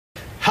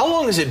How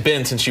long has it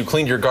been since you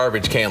cleaned your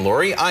garbage can,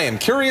 Lori? I am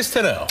curious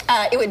to know.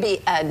 It would be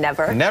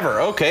never.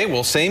 Never. Okay,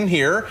 well, same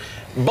here.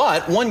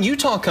 But one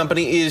Utah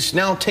company is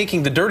now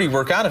taking the dirty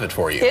work out of it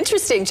for you.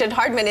 Interesting. Jenn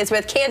Hardman is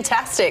with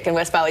Cantastic in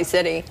West Valley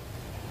City.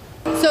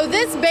 So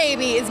this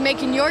baby is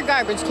making your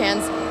garbage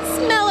cans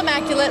smell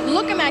immaculate,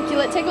 look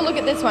immaculate. Take a look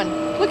at this one.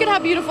 Look at how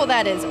beautiful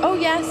that is. Oh,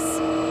 yes.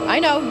 I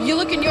know. You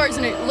look in yours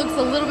and it looks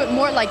a little bit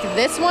more like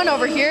this one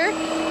over here.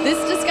 This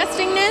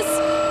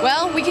disgustingness.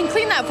 Well, we can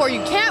clean that for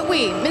you, can't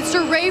we?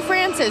 Mr. Ray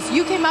Francis,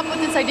 you came up with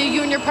this idea,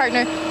 you and your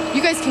partner.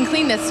 You guys can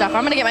clean this stuff.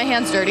 I'm going to get my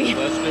hands dirty.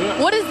 Let's do it.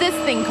 What is this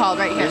thing called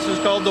right here? This is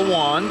called the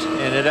wand,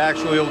 and it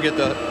actually will get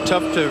the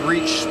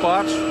tough-to-reach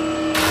spots.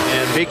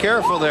 And be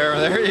careful there.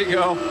 There you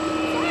go.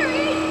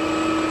 Sorry.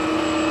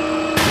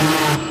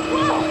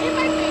 Whoa, in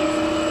my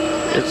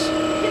face.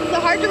 It's the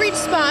hard-to-reach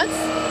spots.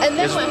 And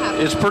then what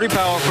happens? It's pretty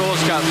powerful.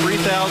 It's got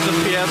 3,000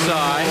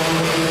 PSI,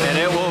 and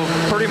it will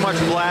pretty much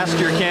blast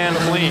your can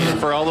clean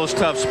for all those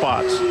tough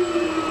spots.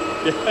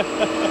 And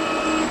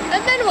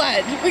then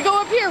what? We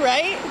go up here,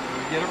 right?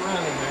 Get it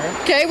running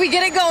there. Okay, we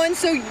get it going.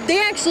 So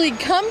they actually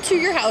come to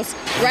your house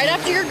right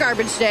after your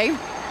garbage day.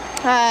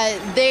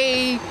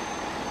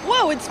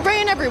 Whoa, it's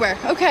spraying everywhere.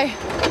 Okay,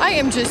 I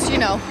am just,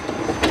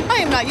 I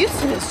am not used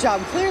to this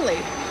job, clearly.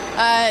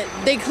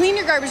 They clean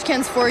your garbage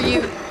cans for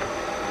you.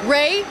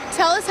 Ray,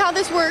 tell us how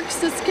this works,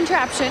 this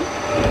contraption.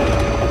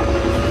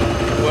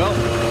 Well,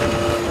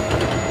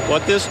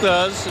 what this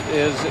does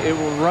is it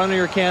will run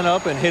your can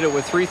up and hit it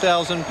with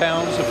 3,000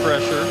 pounds of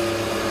pressure,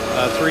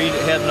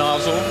 3-head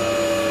nozzle,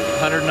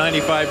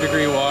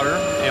 195-degree water,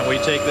 and we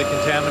take the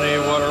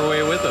contaminated water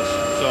away with us.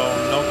 So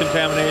no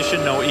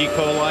contamination, no E.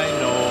 coli,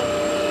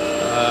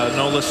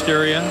 no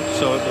listeria,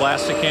 so it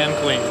blasts the can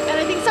clean. And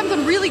I think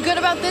something really good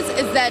about this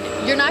is that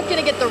you're not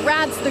going to get the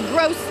rats, the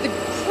gross, the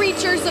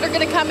creatures that are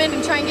going to come in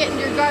and try and get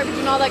into your garbage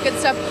and all that good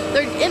stuff.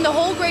 They're in the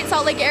whole Great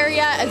Salt Lake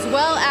area as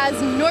well as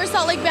North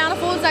Salt Lake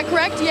Bountiful. Is that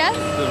correct? Yes?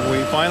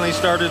 We finally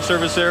started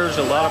service there. There's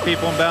a lot of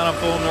people in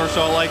Bountiful, North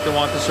Salt Lake that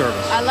want the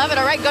service. I love it.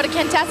 All right, go to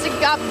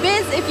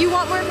Cantastic.biz if you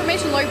want more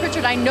information. Lori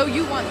Pritchard, I know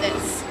you want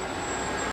this.